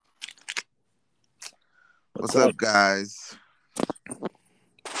What's What's up? up, guys?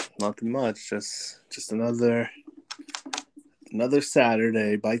 Nothing much. Just another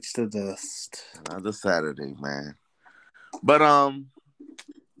Saturday. Bites the dust. Another Saturday, man. But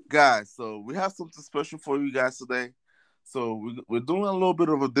guys, so we have something special for you guys today. So we're doing a little bit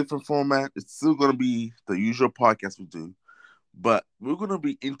of a different format. It's still gonna be the usual podcast we do, but we're gonna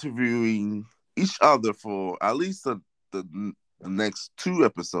be interviewing each other for at least the next two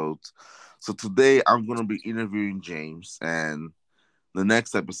episodes. So today I'm gonna be interviewing James, and the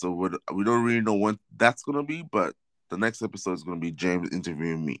next episode we don't really know when that's gonna be, but the next episode is gonna be James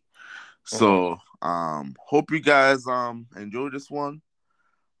interviewing me. Uh-huh. So hope you guys enjoy this one.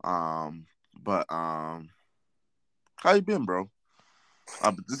 Um but how you been, bro?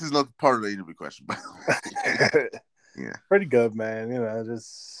 But this is not part of the interview question, but yeah. Pretty good, man.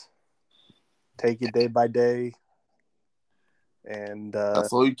 Just take it day by day and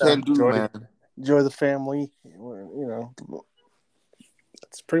That's all you can do, enjoy man. enjoy the family.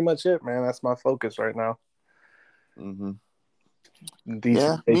 That's pretty much it, man. That's my focus right now. Hmm. Yeah,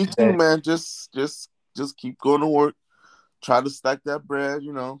 Decent day me to too, day. man. Just keep going to work. Try to stack that bread.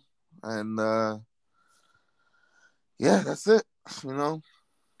 And yeah, that's it. You know,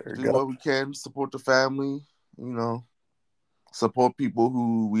 There you do go. what we can, support the family, you know, support people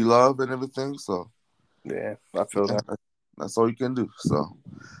who we love and everything. So Yeah, I feel yeah, that. that's all you can do. So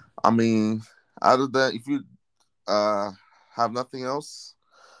I mean, out of that, if you uh have nothing else,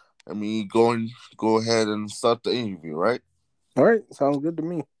 I mean, go ahead and start the interview, right? All right, sounds good to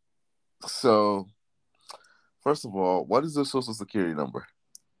me. So first of all, what is your social security number?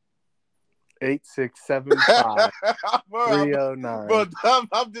 8675 bro, 309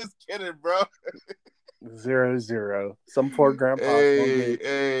 I'm just kidding, bro. 00. Some poor grandpa's gonna Hey, get.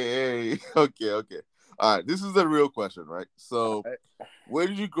 hey, hey. Okay, okay. All right, this is the real question, right? So, where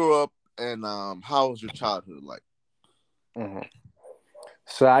did you grow up, and how was your childhood like? Mhm.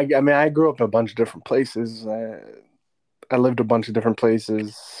 So I grew up in a bunch of different places. I lived a bunch of different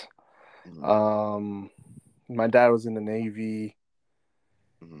places. Mm-hmm. Um, my dad was in the Navy.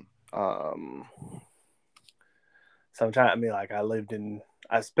 Mm-hmm. Um, sometimes like I lived in.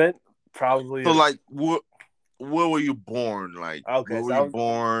 I spent probably So, like, where were you born? Like, okay. where were So you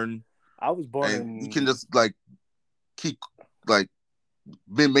born? I was born And you can in just like keep like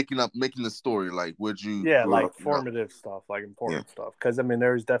been making the story. Like, where'd you yeah, grow like up? formative stuff, like Yeah. important stuff. Because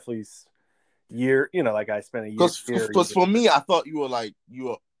there's definitely like I spent a year Because here, a for year. me, I thought you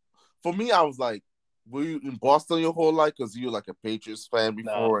were. For me, I was like, were you in Boston your whole life? Because you were like a Patriots fan No,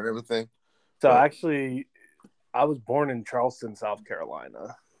 before and everything. so But actually, I was born in Charleston, South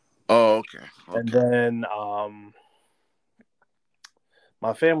Carolina, oh, okay, and okay. then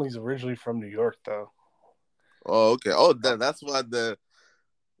my family's originally from New York, though. Oh, okay. Oh, that's why the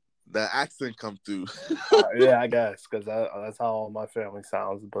accent come through. Yeah, I guess because that's how all my family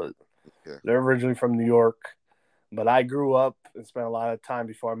sounds. But Yeah. they're originally from New York. But I grew up and spent a lot of time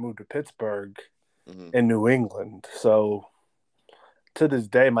before I moved to Pittsburgh Hmm. in New England. So to this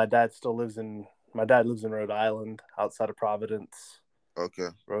day, my dad lives in Rhode Island, outside of Providence, Okay.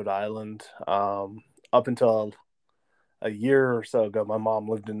 Rhode Island. Up until a year or so ago, my mom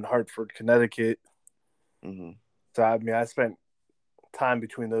lived in Hartford, Connecticut. Hmm. So I spent time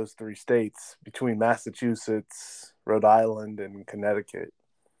between those three states, between Massachusetts, Rhode Island, and Connecticut.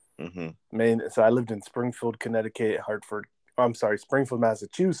 Hmm. So I lived in Springfield, Connecticut, Springfield,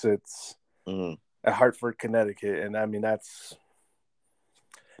 Massachusetts, Hmm. at Hartford, Connecticut, and I mean that's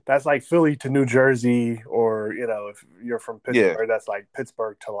like Philly to New Jersey, or if you're from Yeah. Pittsburgh, that's like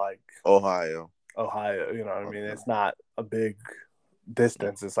Pittsburgh to like Ohio. Ohio. You know what I mean? Okay. It's not a big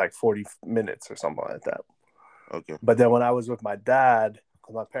distance. It's like 40 minutes or something like that. Okay. But then when I was with my dad,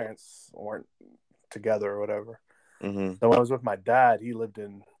 because my parents weren't together or whatever. Hmm. So when I was with my dad, he lived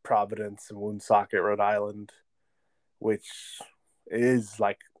in Providence and Woonsocket, Rhode Island, which is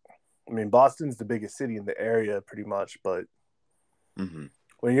like, I mean, Boston's the biggest city in the area pretty much. But Hmm.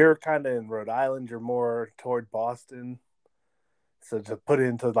 when you're kind of in Rhode Island, you're more toward Boston. So to put it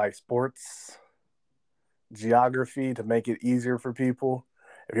into like sports geography to make it easier for people,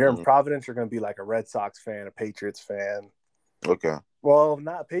 if you're in Hmm. Providence, you're going to be like a Red Sox fan, a Patriots fan. Okay. Well,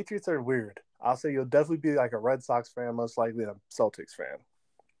 not Patriots are weird. I'll say you'll definitely be like a Red Sox fan, most likely a Celtics fan.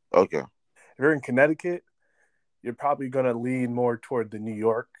 Okay. If you're in Connecticut, you're probably going to lean more toward the New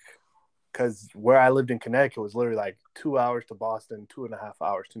York, because where I lived in Connecticut was literally like 2 hours to Boston, 2.5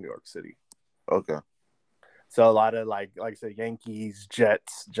 hours to New York City. Okay. So a lot of like I said, Yankees,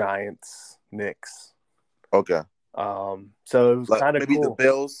 Jets, Giants, Knicks. Okay. So it was Like kind of maybe the cool.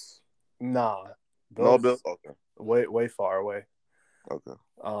 Bills. Nah, No Bills. those Okay. way far away. Okay.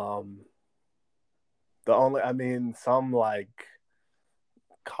 Um, I mean, some like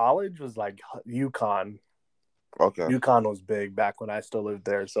college was like UConn. Okay. UConn was big back when I still lived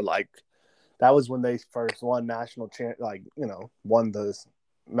there. So like that was when they first won national like won the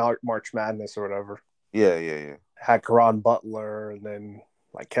March Madness or whatever. Yeah, yeah, yeah. Had Karan Butler and then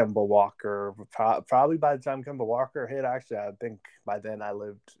like Kemba Walker. Probably by the time Kemba Walker hit, actually, I think by then I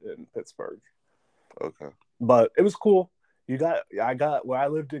lived in Pittsburgh. Okay. But it was cool. I got where I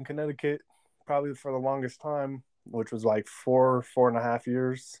lived in Connecticut probably for the longest time, which was like 4.5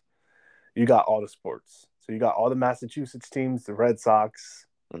 years. You got all the sports. So you got all the Massachusetts teams, the Red Sox,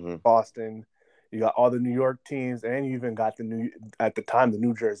 Boston. You got all the New York teams, and you even got at the time, the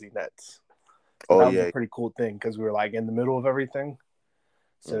New Jersey Nets. So that was a pretty cool thing because we were like in the middle of everything.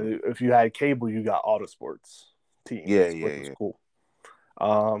 So if you had cable, you got all the sports teams, which was cool.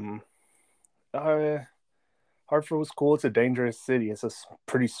 Hartford was cool. It's a dangerous city. It's a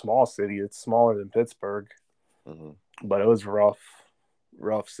pretty small city. It's smaller than Pittsburgh, but it was rough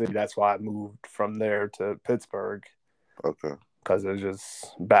city. That's why I moved from there to Pittsburgh. Okay. Because it was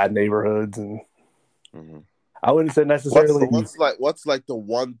just bad neighborhoods, and I wouldn't say necessarily. What's like the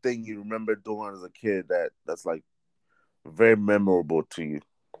one thing you remember doing as a kid that's like very memorable to you?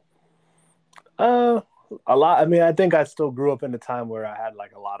 A lot. I mean, I think I still grew up in a time where I had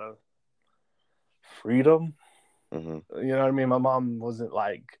like a lot of freedom. You know what I mean? My mom wasn't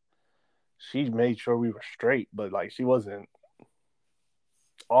like, she made sure we were straight, but like she wasn't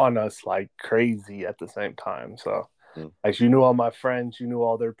on us like crazy at the same time. So like she knew all my friends, she knew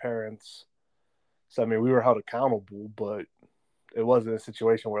all their parents. So I mean, we were held accountable, but it wasn't a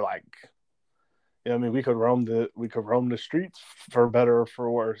situation where like, I mean, we could roam the streets for better or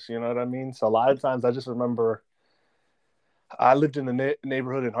for worse. You know what I mean? So a lot of times, I just remember I lived in the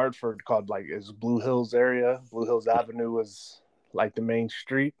neighborhood in Hartford called like is Blue Hills area. Blue Hills Avenue was like the main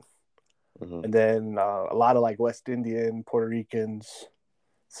street, and then a lot of like West Indian, Puerto Ricans.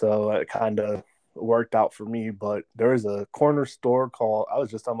 So it kind of worked out for me. But there is a corner store called. I was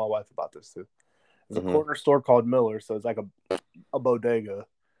just telling my wife about this too. There's a corner store called Miller, so it's like a bodega.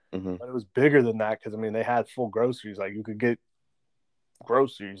 But it was bigger than that because I mean they had full groceries. Like you could get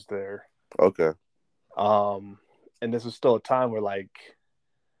groceries there. Okay. And this was still a time where like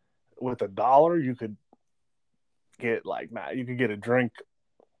with $1 you could get a drink,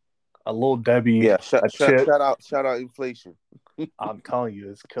 a little Debbie, yeah. a chip. Shout out inflation. I'm telling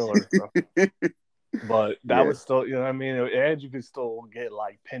you, it's killer. So. But that was still, you know what I mean? And you could still get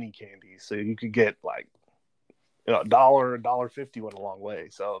like penny candy. So you could get like, $1.50 went a long way.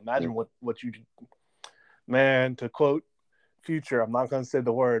 So imagine what you, man, to quote Future, I'm not going to say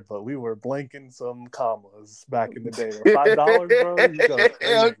the word, but we were blanking some commas back in the day. $5, bro, you go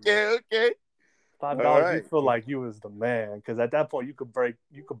crazy. Okay. $5, right. You feel like you was the man. Because at that point, you could break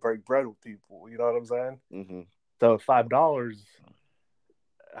bread with people. You know what I'm saying? So $5...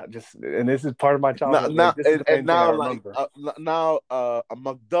 and this is part of my childhood. Now, this is the main now, thing I remember. A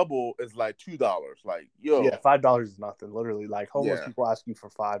McDouble is like $2. Like, yo, yeah, $5 is nothing. Literally, like homeless people ask you for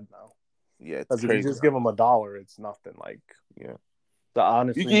 $5 now. Yeah, because if you just give them $1, it's nothing. Like, so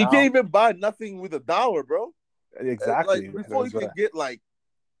honestly, you can't even buy nothing with $1, bro. Exactly. Like before you can get like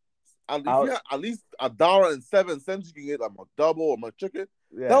at least $1.07, you can get like a McDouble or McChicken.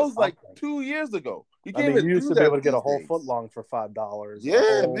 Yeah, that was like 2 years ago. You used to be able to get a whole foot long for $5.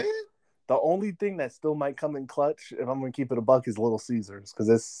 Yeah, man. The only thing that still might come in clutch, if I'm going to keep it a buck, is Little Caesars because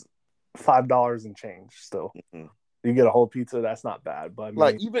it's $5 and change still. You get a whole pizza, that's not bad. But I mean,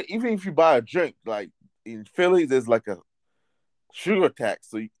 like even if you buy a drink, like in Philly, there's like a sugar tax.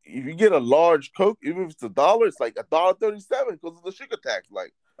 So if you get a large Coke, even if it's $1, it's like $1.37 because of the sugar tax.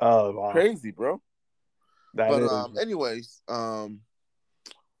 Like, oh wow, crazy, bro. Anyways,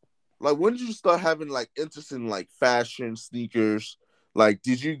 like when did you start having like interest in like fashion, sneakers? Like,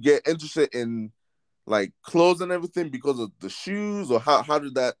 did you get interested in like clothes and everything because of the shoes, or how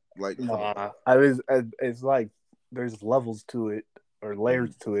did that like? It's like there's levels to it, or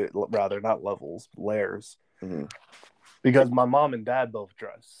layers to it, rather, not levels, layers. Because my mom and dad both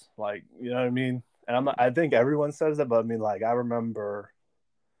dress, like, you know what I mean. And I think everyone says that, but I mean, like, I remember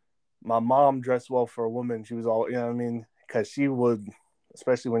my mom dressed well for a woman. She was all, you know what I mean, because she would,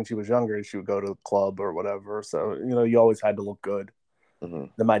 especially when she was younger, she would go to the club or whatever. So, you always had to look good.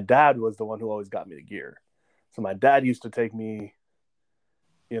 Then my dad was the one who always got me the gear. So my dad used to take me,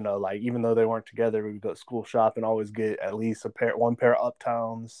 like, even though they weren't together, we would go to school shop and always get at least one pair of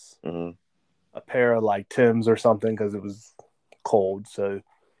Uptowns, a pair of like Tim's or something, because it was cold. So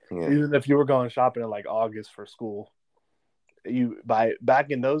even if you were going shopping in like August for school,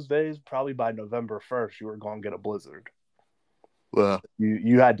 back in those days, probably by November 1st, you were going to get a blizzard. Well,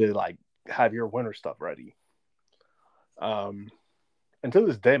 you had to like have your winter stuff ready. And to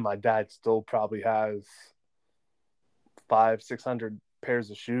this day, my dad still probably has 500-600 pairs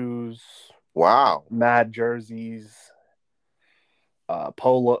of shoes. Wow. Mad jerseys,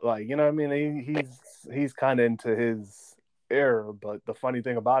 polo, like, you know what I mean? He's kind of into his era, but the funny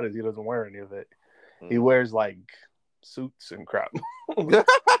thing about it is he doesn't wear any of it. He wears like suits and crap.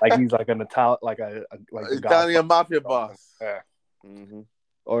 Like he's like an Italian, like a Italian mafia boss. Yeah.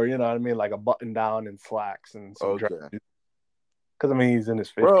 Or you know what I mean, like a button down and slacks and some dress. Because I mean, he's in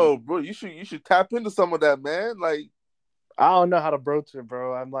his 50s. Bro, you should tap into some of that, man. Like, I don't know how to broach it,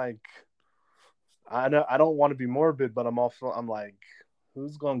 bro. I'm like, I don't want to be morbid, but I'm like,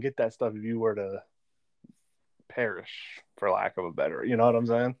 who's gonna get that stuff if you were to perish, for lack of a better, you know what I'm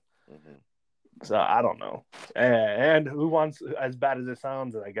saying? So I don't know. And who wants, as bad as it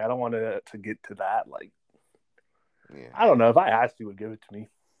sounds, like I don't want to get to that. Like, I don't know. If I asked, he would give it to me,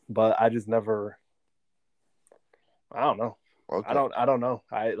 but I just never. I don't know. Okay. I don't know.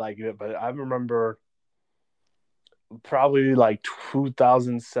 I like it, but I remember probably like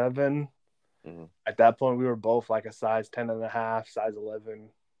 2007. At that point, we were both like a size 10.5, size 11.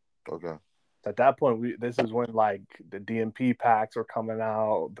 Okay. At that point, this is when like the DMP packs were coming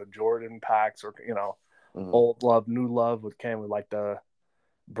out, the Jordan packs, or old love, new love, which came with like the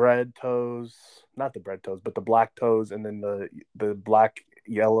bread toes, not the bread toes, but the black toes, and then the black,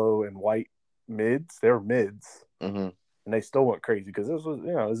 yellow, and white mids. They were mids, and they still went crazy because this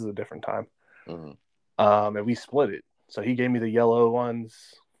is a different time. And we split it. So he gave me the yellow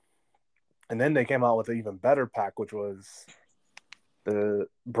ones, and then they came out with an even better pack, which was the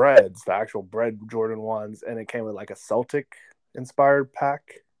breads, the actual bread Jordan ones, and it came with like a Celtic inspired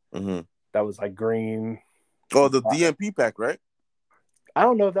pack that was like green. Oh, the DMP pack, right? I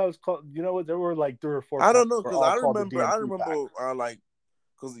don't know if that was called. You know what? There were like 3 or 4. I don't know because I remember like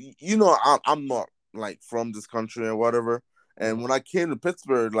because I'm not like from this country or whatever, and when I came to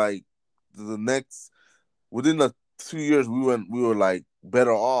Pittsburgh, like within the 2 years we were like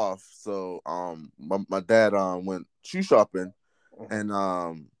better off. So my dad went shoe shopping. And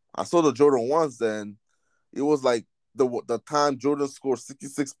I saw the Jordan 1s then. It was like the time Jordan scored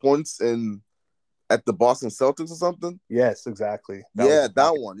 66 points at the Boston Celtics or something. Yes, exactly.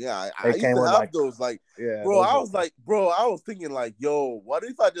 That one. Yeah, I used to have those. Like, bro, I was thinking like, yo, what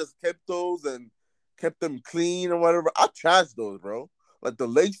if I just kept those and kept them clean or whatever? I trashed those, bro. Like the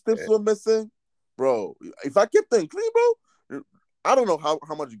leg tips were missing, bro. If I kept them clean, bro, I don't know how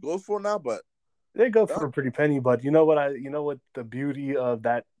much it goes for now, but they go for a pretty penny. But you know what the beauty of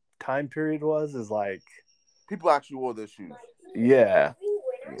that time period was is like people actually wore their shoes. Yeah.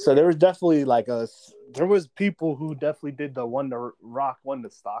 So there was definitely like there was people who definitely did the one to rock, one to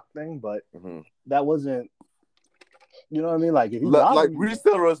stock thing, but that wasn't, you know what I mean? Like if you like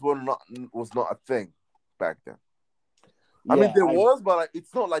resellers was not a thing back then. Yeah, I mean there was, but like,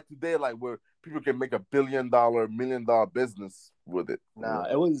 it's not like today, like where people can make $1 billion, $1 million business with it. Nah,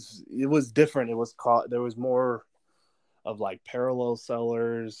 it was different. There was more of like parallel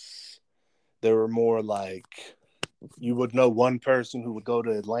sellers. There were more like you would know one person who would go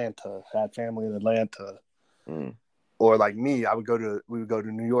to Atlanta, had family in Atlanta, or like me, we would go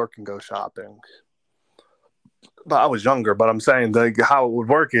to New York and go shopping. But I was younger. But I'm saying how it would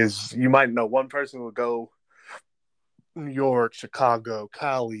work is you might know one person who would go New York, Chicago,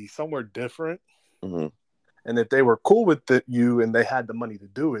 Cali, somewhere different. And if they were cool with you and they had the money to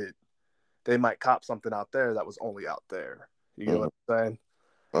do it, they might cop something out there that was only out there. You get what I'm saying?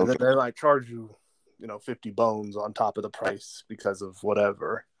 Okay. And then they might charge you, 50 bones on top of the price because of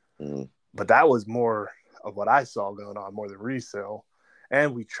whatever. But that was more of what I saw going on, more than resale.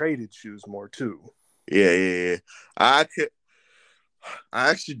 And we traded shoes more too. Yeah. I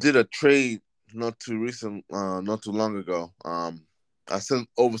actually did a trade not too long ago. I sent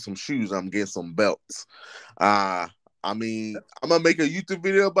over some shoes. I'm getting some belts. I mean, I'm gonna make a YouTube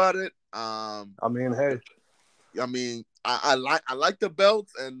video about it. I like the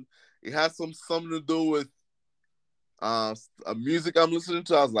belts, and it has something to do with music I'm listening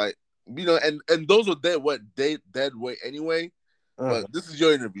to. I was like, and those were dead weight anyway. But this is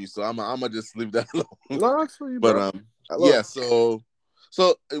your interview, so I'm gonna just leave that alone. No, actually, but yeah. So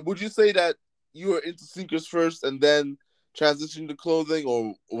would you say that you were into sneakers first and then transitioned to clothing,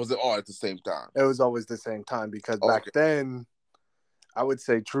 or was it all at the same time? It was always the same time because back then, I would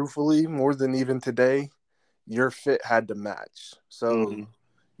say truthfully, more than even today, your fit had to match. So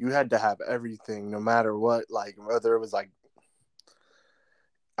you had to have everything, no matter what. Like whether it was like,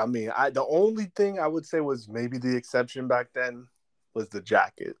 the only thing I would say was maybe the exception back then was the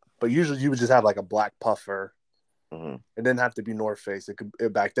jacket. But usually you would just have like a black puffer Mm-hmm. It didn't have to be North Face.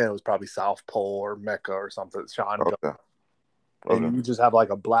 Back then it was probably South Pole or Mecca or something. Sean John. And you just have like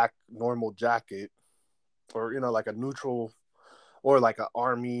a black normal jacket, or like a neutral, or like an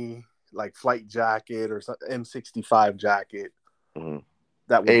army like flight jacket or some M65 jacket. Mm-hmm.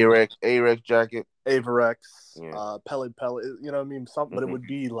 That would Arex jacket, Averex, pellet. You know what I mean? But it would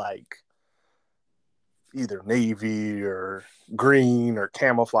be like either navy or green or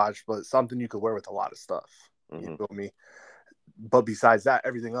camouflage, but something you could wear with a lot of stuff. Mm-hmm. You feel me? But besides that,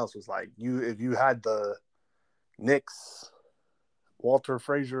 everything else was like if you had the Knicks Walter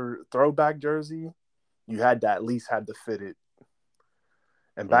Frazier throwback jersey, you had to at least have the fitted.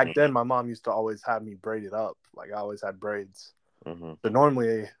 And back then, my mom used to always have me braided up. Like I always had braids. But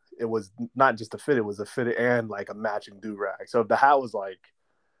normally it was not just a fit; it was a fitted and like a matching do rag. So if the hat was like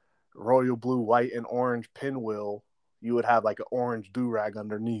royal blue, white, and orange pinwheel, you would have like an orange do rag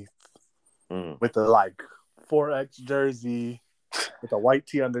underneath with a like 4X jersey with a white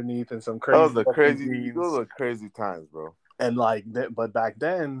tee underneath and some crazy. Those are crazy times, bro. And like, but back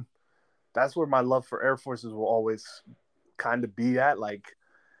then, that's where my love for Air Forces will always kind of be at. Like,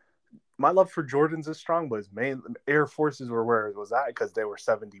 my love for Jordans is strong, but it's main Air Forces were where it was at because they were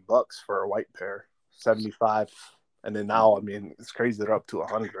 $70 for a white pair, 75, and then now, I mean, it's crazy they're up to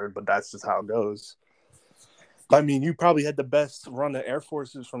 100, but that's just how it goes. I mean, you probably had the best run of Air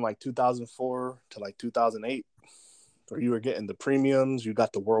Forces from like 2004 to like 2008, where you were getting the premiums. You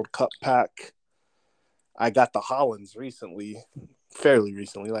got the World Cup pack. I got the Hollands fairly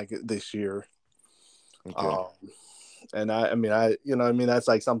recently, like this year. Okay. And I mean, that's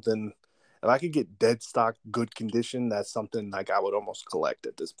like something. If I could get dead stock, good condition, that's something like I would almost collect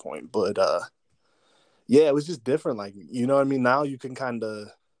at this point. But yeah, it was just different. Like, you know what I mean? Now you can kind of,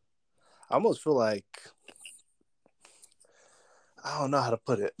 I almost feel like, I don't know how to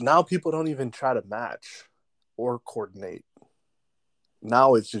put it. Now people don't even try to match or coordinate.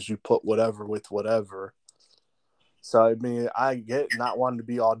 Now it's just you put whatever with whatever. So, I mean, I get not wanting to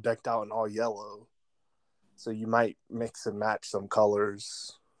be all decked out in all yellow. So you might mix and match some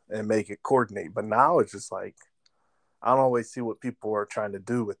colors and make it coordinate. But now it's just like, I don't always see what people are trying to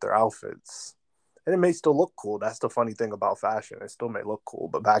do with their outfits. And it may still look cool. That's the funny thing about fashion. It still may look cool.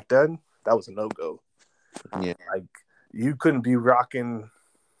 But back then, that was a no-go. Yeah. Like, you couldn't be rocking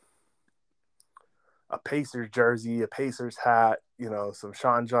a Pacers jersey, a Pacers hat, some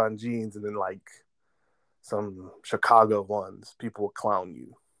Sean John jeans, and then like some Chicago ones. People would clown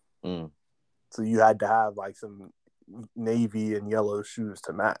you. So you had to have like some navy and yellow shoes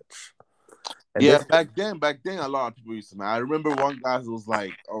to match. And back then, a lot of people used to match. I remember one guy who was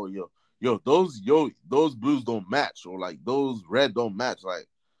like, "Oh, those blues don't match," or like those red don't match. Like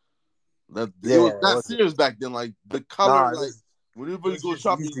it was not serious back then. Like the color, whenever you go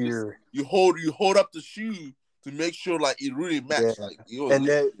shopping, you hold up the shoe to make sure like it really matched. Yeah. Like it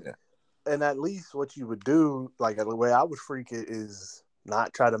was, and at least what you would do, like the way I would freak it, is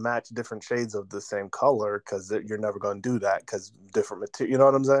not try to match different shades of the same color, because you're never going to do that because different material. You know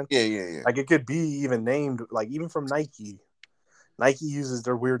what I'm saying? Yeah. Like it could be even named, like even from Nike. Nike uses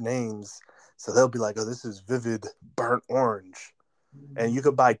their weird names, so they'll be like, "Oh, this is vivid burnt orange," and you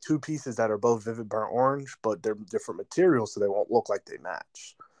could buy two pieces that are both vivid burnt orange, but they're different materials, so they won't look like they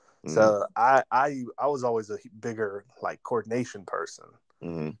match. So I was always a bigger like coordination person.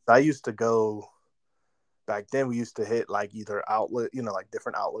 So I used to go. Back then, we used to hit like either outlet, like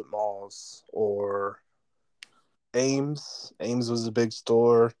different outlet malls, or Ames. Ames was a big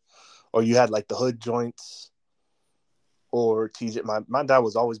store, or you had like the hood joints, or TJ. My dad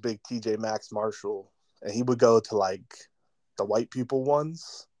was always big TJ Maxx, Marshall, and he would go to like the white people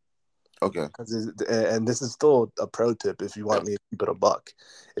ones. Okay. And this is still a pro tip if you want me to keep it a buck.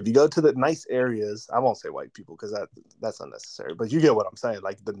 If you go to the nice areas, I won't say white people because that's unnecessary, but you get what I'm saying.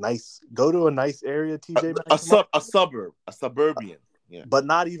 Like go to a nice area, TJ Maxx. A suburban. Yeah. But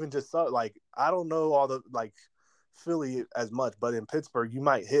not even just like, I don't know all the like Philly as much, but in Pittsburgh, you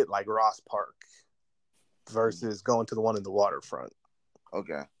might hit like Ross Park versus going to the one in the waterfront.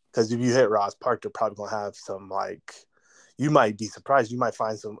 Okay. Because if you hit Ross Park, they're probably going to have some like, you might be surprised. You might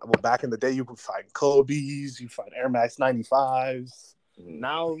find some. Well, back in the day, you would find Kobe's, you find Air Max 95s.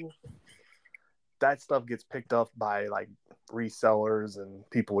 Now, that stuff gets picked up by like resellers and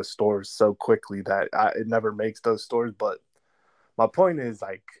people with stores so quickly that it never makes those stores. But my point is,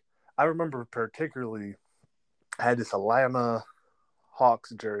 like, I remember particularly, I had this Atlanta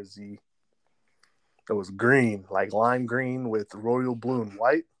Hawks jersey. It was green, like lime green with royal blue and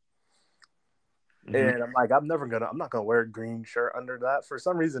white. And I'm like, I'm not gonna wear a green shirt under that. For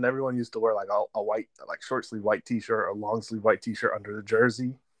some reason, everyone used to wear like a white, like short sleeve white t-shirt or long sleeve white t-shirt under the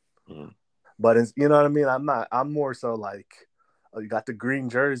jersey. But it's, you know what I mean? I'm more so like, oh, you got the green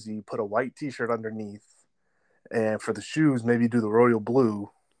jersey, put a white T-shirt underneath, and for the shoes, maybe do the royal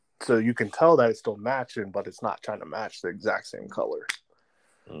blue, so you can tell that it's still matching, but it's not trying to match the exact same color.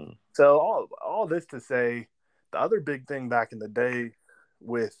 So all this to say, the other big thing back in the day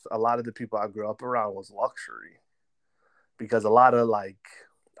with a lot of the people I grew up around was luxury, because a lot of I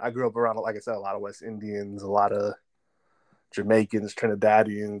grew up around, like I said, a lot of West Indians, a lot of Jamaicans,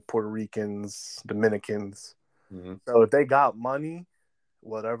 Trinidadians, Puerto Ricans, Dominicans. So if they got money,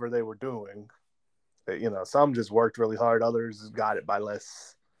 whatever they were doing, some just worked really hard. Others got it by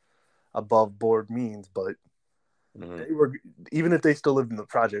less above board means, but they were, even if they still lived in the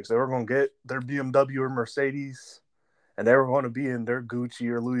projects, they were going to get their BMW or Mercedes, and they were going to be in their Gucci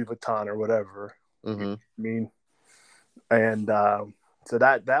or Louis Vuitton or whatever. You know what I mean? And so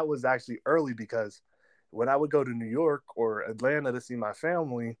that was actually early, because when I would go to New York or Atlanta to see my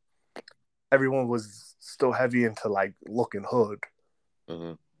family, everyone was still heavy into looking hood.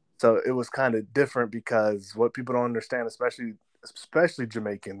 So it was kind of different, because what people don't understand, especially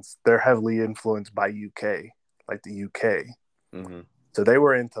Jamaicans, they're heavily influenced by UK, like the UK. So they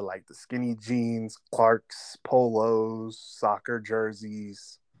were into the skinny jeans, Clarks, polos, soccer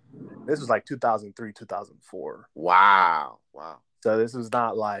jerseys. This was 2003, 2004. Wow. So this was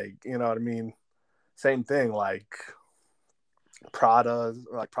not you know what I mean? Same thing, Prada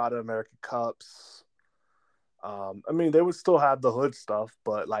American Cups. I mean, they would still have the hood stuff,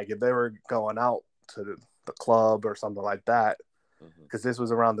 but if they were going out to the club or something like that, because this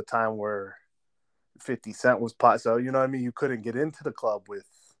was around the time where 50 Cent was pot. So, you know what I mean? You couldn't get into the club with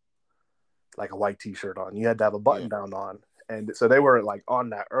a white T-shirt on. You had to have a button down on. And so they were on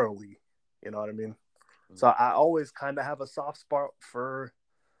that early, you know what I mean? So I always kind of have a soft spot for,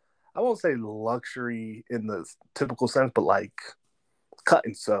 I won't say luxury in the typical sense, but cut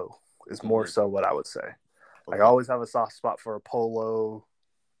and sew is more so what I would say. I always have a soft spot for a polo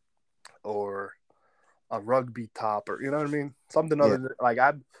or a rugby top, or, you know what I mean? Something other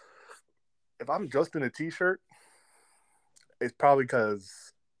than, if I'm just in a T-shirt, it's probably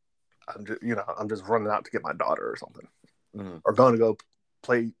because I'm just running out to get my daughter or something, or going to go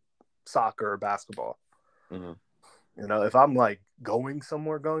play soccer or basketball. If I'm going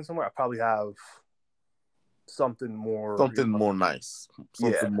somewhere, I probably have something more nice,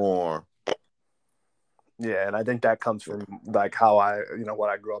 something more. Yeah, and I think that comes from how I, what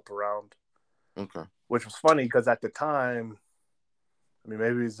I grew up around. Okay. Which was funny, because at the time, I mean,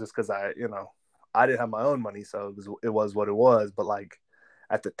 maybe it's just because I didn't have my own money, so it was what it was. But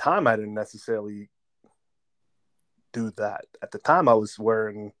at the time, I didn't necessarily do that. At the time, I was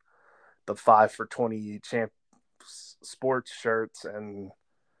wearing the 5 for $20 champ sports shirts and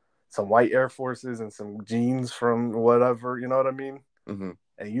some white Air Forces and some jeans from whatever, you know what I mean? And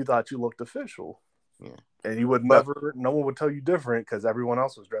you thought you looked official. Yeah. And you would no one would tell you different, because everyone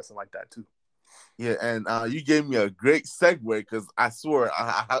else was dressing like that too. Yeah, and you gave me a great segue, because I swear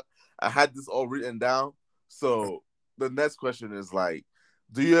I had this all written down. So the next question is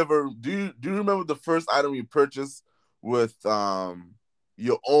do you remember the first item you purchased with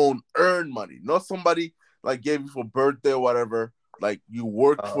your own earned money? Not somebody gave you for birthday or whatever. You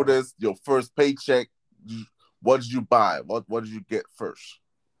worked for this, your first paycheck. What did you buy? What did you get first?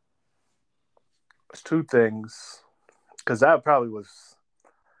 It's two things, because that probably was,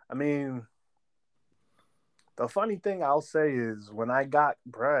 I mean, the funny thing I'll say is, when I got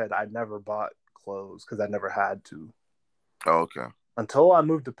bread, I never bought clothes, because I never had to. Oh, okay. Until I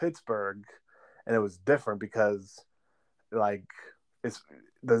moved to Pittsburgh, and it was different, because it's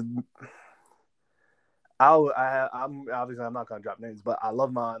the I'm obviously, I'm not gonna drop names, but I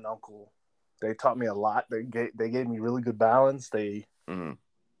love my aunt and uncle. They taught me a lot. They gave me really good balance. They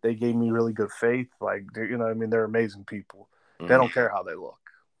gave me really good faith. You know what I mean? They're amazing people. They don't care how they look.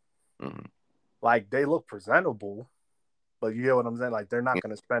 They look presentable, but you get what I'm saying? They're not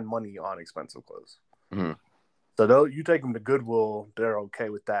going to spend money on expensive clothes. So you take them to Goodwill, they're okay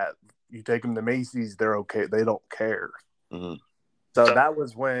with that. You take them to Macy's, they're okay. They don't care. So that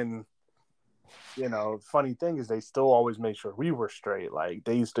was when, funny thing is, they still always made sure we were straight.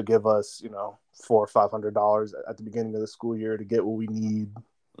 They used to give us, $400 or $500 at the beginning of the school year to get what we need.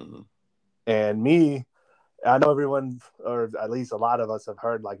 And I know everyone, or at least a lot of us, have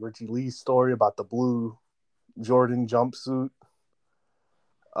heard Richie Lee's story about the blue Jordan jumpsuit.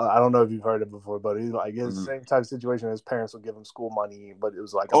 I don't know if you've heard it before, but it's the same type of situation. His parents would give him school money, but it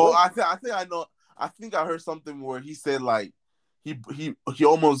was I think I know. I think I heard something where he said he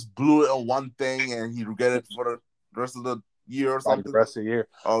almost blew it on one thing and he regretted it for the rest of the year or something. The rest of the year.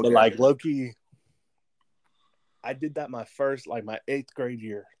 Okay. But low-key, I did that my first, my 8th grade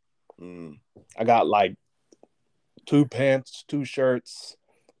year. I got like 2 pants, 2 shirts,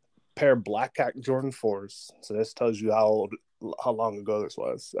 pair of black cat Jordan 4s. So this tells you how long ago this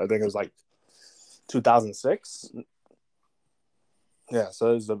was. I think it was like 2006. Yeah,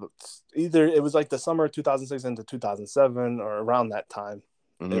 so it was like the summer of 2006 into 2007 or around that time.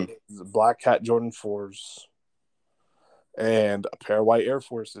 It was black cat Jordan 4s and a pair of white Air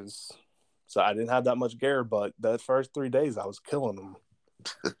Forces. So I didn't have that much gear, but the first 3 days I was killing them.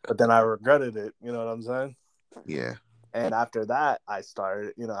 But then I regretted it, you know what I'm saying? Yeah. And after that, I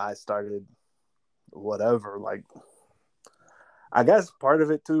started whatever. Like, I guess part of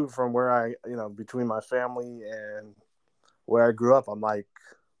it too, from where I, between my family and where I grew up, I'm like,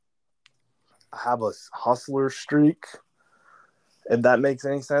 I have a hustler streak, if that makes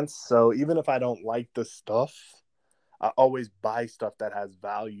any sense. So even if I don't like the stuff, I always buy stuff that has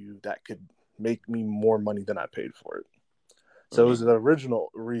value that could make me more money than I paid for it. So it was the original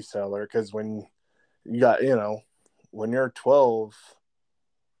reseller, because when you got, when you're 12,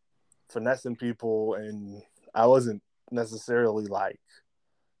 finessing people, and I wasn't necessarily like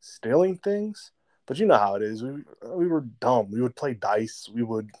stealing things, but you know how it is. We were dumb. We would play dice. We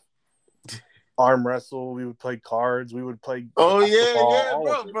would arm wrestle. We would play cards. We would play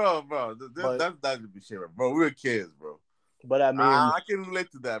basketball, bro. That's not gonna be shit, bro. We were kids, bro. But I mean, I can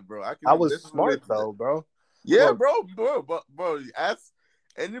relate to that, bro. I was smart though, bro. Yeah, bro. Bro, ask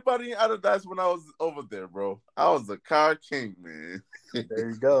anybody out of that's when I was over there, bro. I was a card king, man. There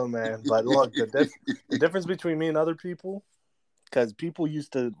you go, man. But look, the difference between me and other people, because people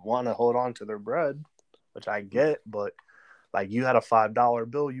used to want to hold on to their bread, which I get, but like, you had a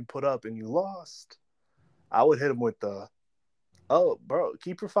 $5 bill you put up and you lost, I would hit them with oh, bro,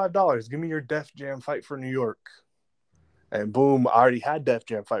 keep your $5. Give me your Def Jam Fight for New York. And boom, I already had Def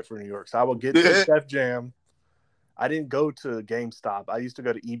Jam Fight for New York. So I would get to Def Jam. I didn't go to GameStop. I used to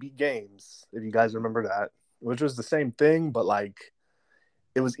go to EB Games, if you guys remember that, which was the same thing, but like,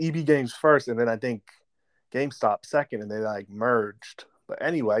 it was EB Games first, and then I think GameStop second, and they like merged. But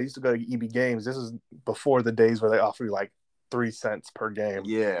anyway, I used to go to EB Games. This is before the days where they offer you like 3 cents per game.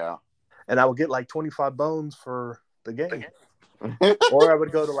 Yeah. And I would get like 25 bones for the game. Or I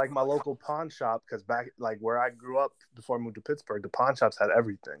would go to like my local pawn shop, because back like where I grew up before I moved to Pittsburgh, the pawn shops had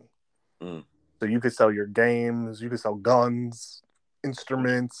everything. So you could sell your games, you could sell guns,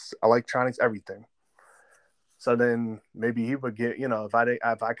 instruments, electronics, everything. So then maybe he would get, if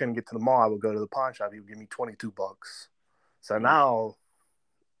I couldn't get to the mall, I would go to the pawn shop. He would give me $22. So now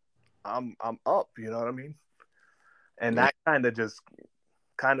I'm up, you know what I mean? And that kind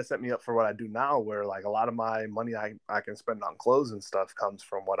of set me up for what I do now, where like a lot of my money I can spend on clothes and stuff comes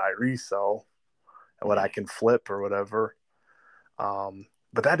from what I resell and what I can flip or whatever.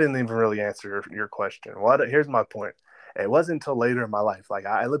 But that didn't even really answer your question. Here's my point. It wasn't until later in my life. Like,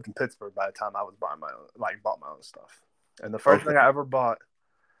 I lived in Pittsburgh by the time I was bought my own stuff. And the first thing I ever bought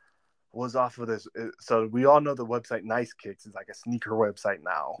was off of this. So we all know the website Nice Kicks is like a sneaker website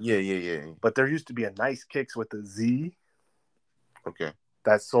now. Yeah. But there used to be a Nice Kicks with a Z. Okay.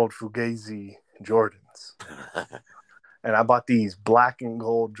 That sold Fugazi Jordans. And I bought these black and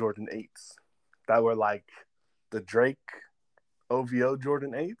gold Jordan 8s that were like the Drake OVO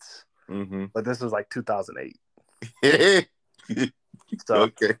Jordan 8s. But this was like 2008. So,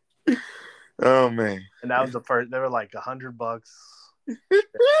 okay. Oh man. And that was the first. They were like $100.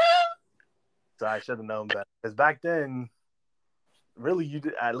 So I should have known better, because back then, really, you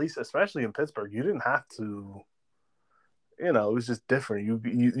did, at least especially in Pittsburgh, you didn't have to. It was just different.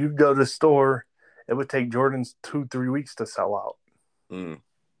 You go to the store, it would take Jordans 2-3 weeks to sell out.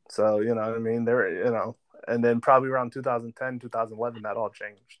 So you know what I mean. And then probably around 2010, 2011, that all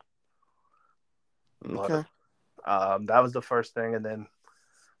changed. Okay. But, that was the first thing, and then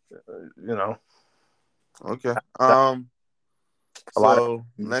Okay. So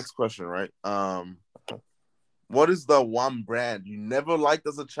next question, right? What is the one brand you never liked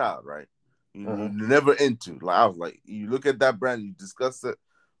as a child, right? You never into. Like, I was like, you look at that brand, you discuss it,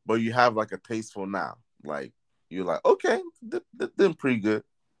 but you have like a taste for now. Like, you're like, okay, they're pretty good.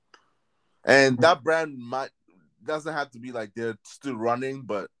 And that brand doesn't have to be like they're still running,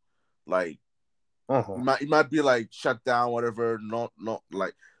 but like it might be like shut down, whatever. Not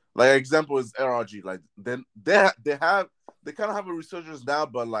like example is LRG. Like then they kind of have a resurgence now,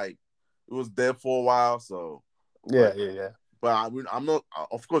 but like it was there for a while. So yeah. But I'm not.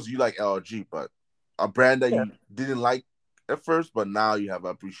 Of course, you like LRG, but a brand that you didn't like at first, but now you have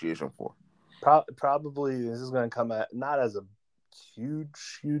appreciation for. Probably this is going to come at not as a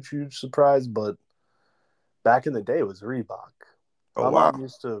huge surprise, but back in the day it was Reebok. My mom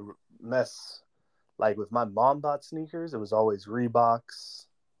used to mess, like, with my mom bought sneakers, it was always Reeboks,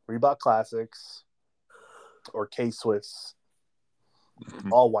 Reebok Classics or K-Swiss,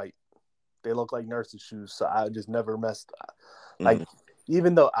 all white. They look like nurses' shoes, so I just never messed. Like,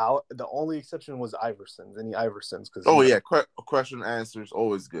 even though the only exception was Iversons, any Iversons, because question and answer is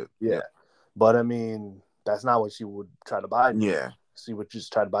always good. Yeah, but I mean that's not what she would try to buy me. Yeah, she would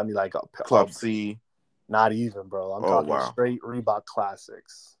just try to buy me like a Club C. Not even, bro. I'm talking straight Reebok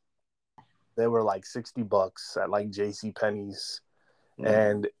Classics. They were like $60 at like J.C. Penney's,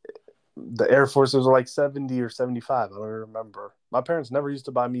 and the Air Forces were like 70 or 75. I don't remember. My parents never used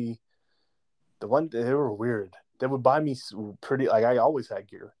to buy me. They were weird. They would buy me pretty, like I always had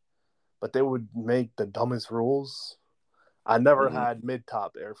gear, but they would make the dumbest rules. I never had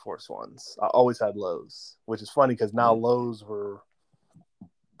mid-top Air Force Ones. I always had lows, which is funny because now lows were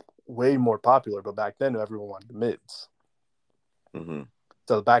way more popular, but back then everyone wanted the mids.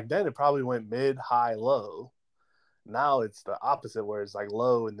 So back then it probably went mid, high, low. Now it's the opposite, where it's like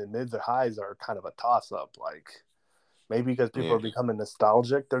low and then mids or highs are kind of a toss-up. Like, maybe because people are becoming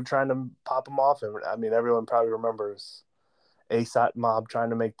nostalgic, they're trying to pop them off. And I mean, everyone probably remembers ASAP Mob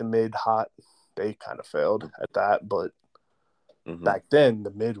trying to make the mid hot. They kind of failed at that, but back then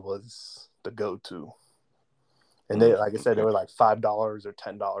the mid was the go-to. And they, like I said, they were like $5 or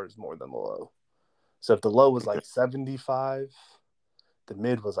 $10 more than the low. So if the low was like 75, the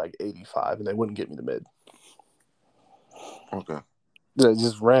mid was like 85, and they wouldn't get me the mid. Okay.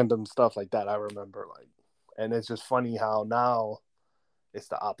 Just random stuff like that I remember, like, and it's just funny how now it's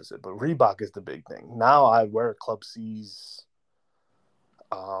the opposite. But Reebok is the big thing. Now I wear Club C's.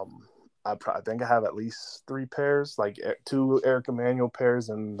 I think I have at least 3 pairs, like 2 Eric Emanuel pairs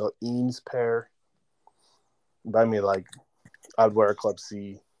and the Eames pair. But I mean, like, I'd wear a Club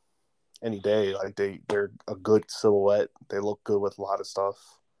C any day. Like, they're a good silhouette. They look good with a lot of stuff.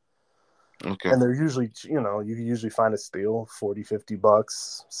 Okay. And they're usually, you can usually find a steal, $40,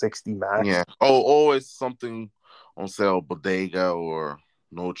 $50, 60 max. Yeah. Oh, always something on sale, Bodega or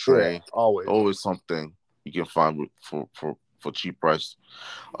No Tray. Yeah, always. Always something you can find for cheap price.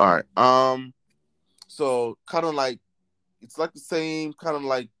 All right. So kind of like, it's like the same kind of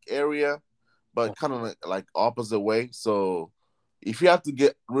like area, but kind of like opposite way. So if you have to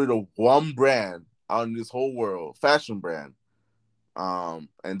get rid of one brand out in this whole world, fashion brand,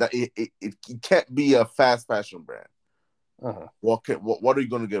 and that it can't be a fast fashion brand. What are you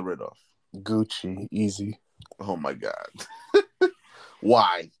gonna get rid of? Gucci, easy. Oh my god.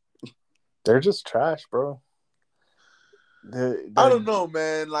 Why? They're just trash, bro. I don't know,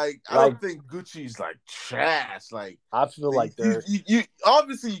 man. Like, I don't think Gucci's like trash. Like, I feel like they're you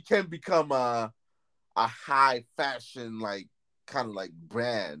obviously you can become a high fashion like kind of like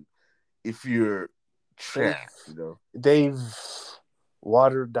brand if you're trash, They've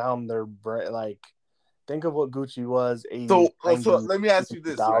watered down their brand. Like, think of what Gucci was. 80s, so 90s, let me ask you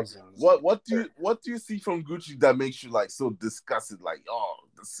this: like, what do you see from Gucci that makes you like so disgusted? Like, oh,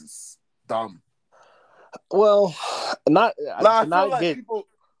 this is dumb. Well, I feel like get people,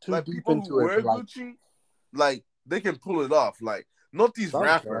 too like deep people into who wear it, Gucci, like they can pull it off. Like, not these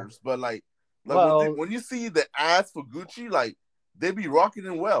rappers, but like when you see the ads for Gucci, like they be rocking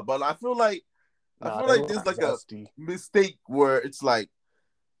it well. But I feel like there's like a mistake where it's like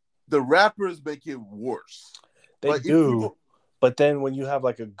the rappers make it worse. They do, but then when you have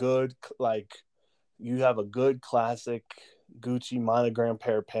like a good classic Gucci monogram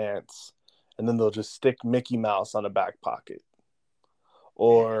pair of pants, and then they'll just stick Mickey Mouse on the back pocket,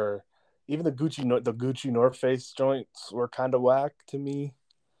 or even the Gucci North Face joints were kind of whack to me.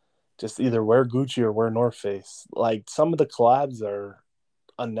 Just either wear Gucci or wear North Face. Like, some of the collabs are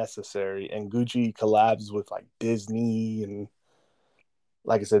unnecessary, and Gucci collabs with like Disney, and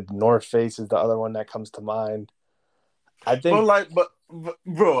like I said, North Face is the other one that comes to mind. I think, but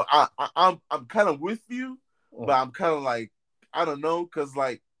bro, I'm kind of with you, but I'm kind of like, I don't know, because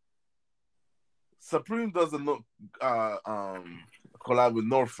like Supreme doesn't collab with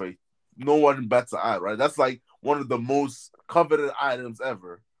North Face. No one bats an eye, right? That's like one of the most coveted items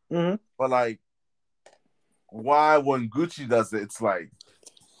ever. But like, why when Gucci does it, it's like,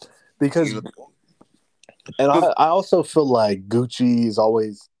 because, and I also feel like Gucci is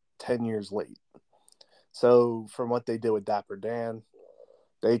always 10 years late. So from what they did with Dapper Dan,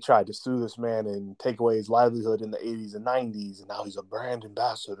 they tried to sue this man and take away his livelihood in the 80s and 90s, and now he's a brand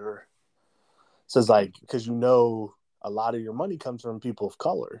ambassador. So it's like, because a lot of your money comes from people of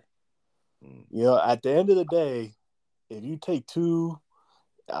color. At the end of the day, if you take two,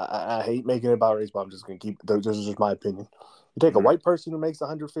 I hate making it about race, but I'm just going to keep, this is just my opinion. You take a white person who makes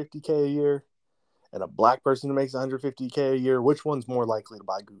 $150K a year and a black person who makes $150K a year, which one's more likely to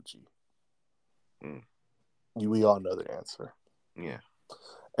buy Gucci? We all know the answer. Yeah.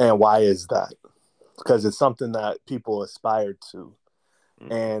 And why is that? Because it's something that people aspire to.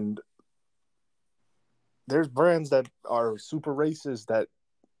 And there's brands that are super racist that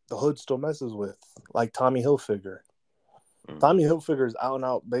the hood still messes with, like Tommy Hilfiger. Tommy Hilfiger's out and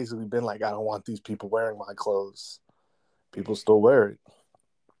out basically been like, I don't want these people wearing my clothes. People still wear it.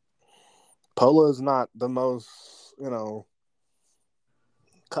 Polo is not the most,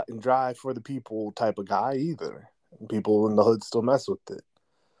 cut and dry for the people type of guy either. People in the hood still mess with it.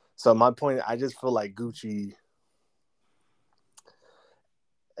 So my point, I just feel like Gucci,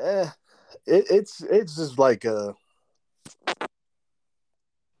 it's just like a.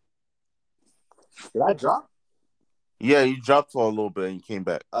 Did I drop? Yeah, you dropped for a little bit and you came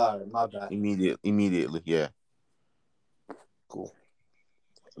back. My bad. Immediately, yeah. Cool.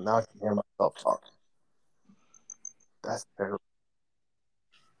 Now I can hear myself talk. That's terrible.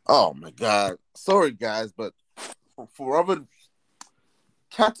 Oh my god. Sorry guys, but for other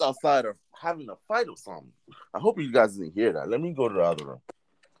cats outside are having a fight or something. I hope you guys didn't hear that. Let me go to the other room.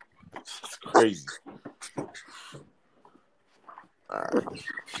 It's crazy.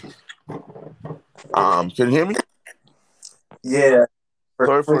 Can you hear me? Yeah.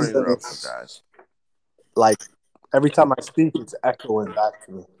 Sorry for the interruption, guys. Like every time I speak, it's echoing back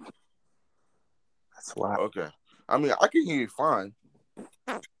to me. That's why. Okay. I mean, I can hear you fine.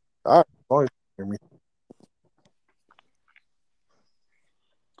 All right. Hear me.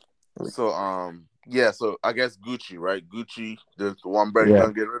 So, yeah. So I guess Gucci, right? Gucci, the one brand you're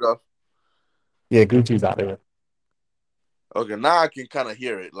gonna get rid of. Yeah, Gucci's out of here. Okay, now I can kind of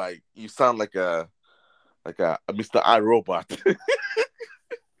hear it. Like you sound like a Mr. iRobot.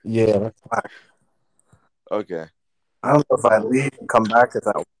 Yeah, that's fine. Okay. I don't know if I leave and come back if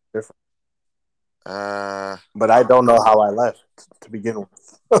that was different. But I don't know how I left to begin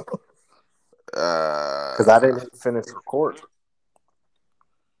with. Because I didn't finish recording.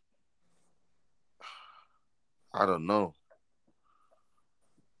 I don't know.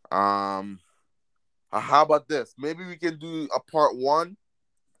 How about this? Maybe we can do a part 1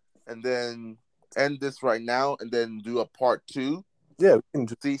 and then end this right now and then do a part 2. Yeah, we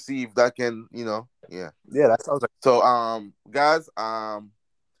can see if that can, yeah. Yeah, that sounds like. So, guys,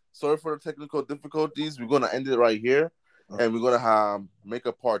 sorry for the technical difficulties. We're gonna end it right here, and we're gonna make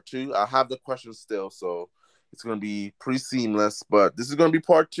a part 2. I have the questions still, so it's gonna be pretty seamless. But this is gonna be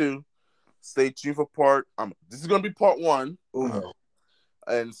part 2. Stay tuned for part. This is gonna be part 1.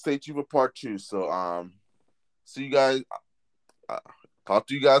 And stay tuned for part 2. So, see you guys. Talk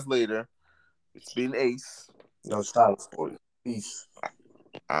to you guys later. It's been Ace. No silence for you. Peace.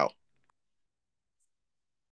 Out.